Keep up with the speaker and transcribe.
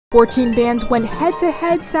14 bands went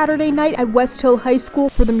head-to-head Saturday night at Westhill High School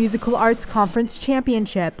for the Musical Arts Conference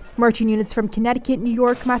Championship. Marching units from Connecticut, New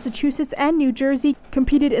York, Massachusetts, and New Jersey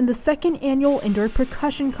competed in the second annual indoor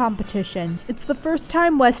percussion competition. It's the first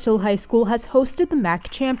time Westhill High School has hosted the MAC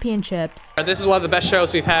Championships. This is one of the best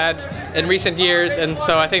shows we've had in recent years, and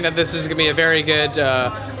so I think that this is going to be a very good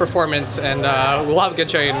performance, and we'll have a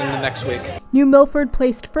good showing in the next week. New Milford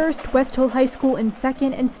placed first, Westhill High School in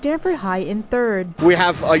second, and Stamford High in third. We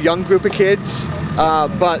have a young group of kids,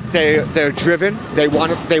 but they're driven. They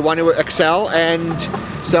want to excel, and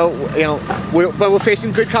so we're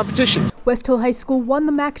facing good competition. Westhill High School won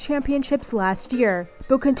the MAC Championships last year.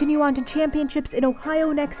 They'll continue on to championships in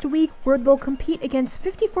Ohio next week, where they'll compete against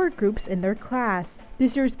 54 groups in their class.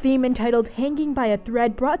 This year's theme, entitled Hanging by a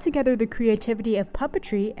Thread, brought together the creativity of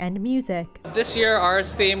puppetry and music. This year, our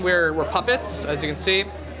theme, we're puppets, as you can see.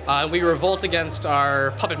 We revolt against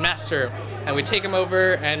our puppet master, and we take him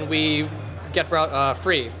over and we get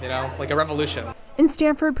free, like a revolution. In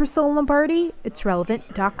Stamford, Priscilla Lombardi, it's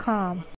relevant.com.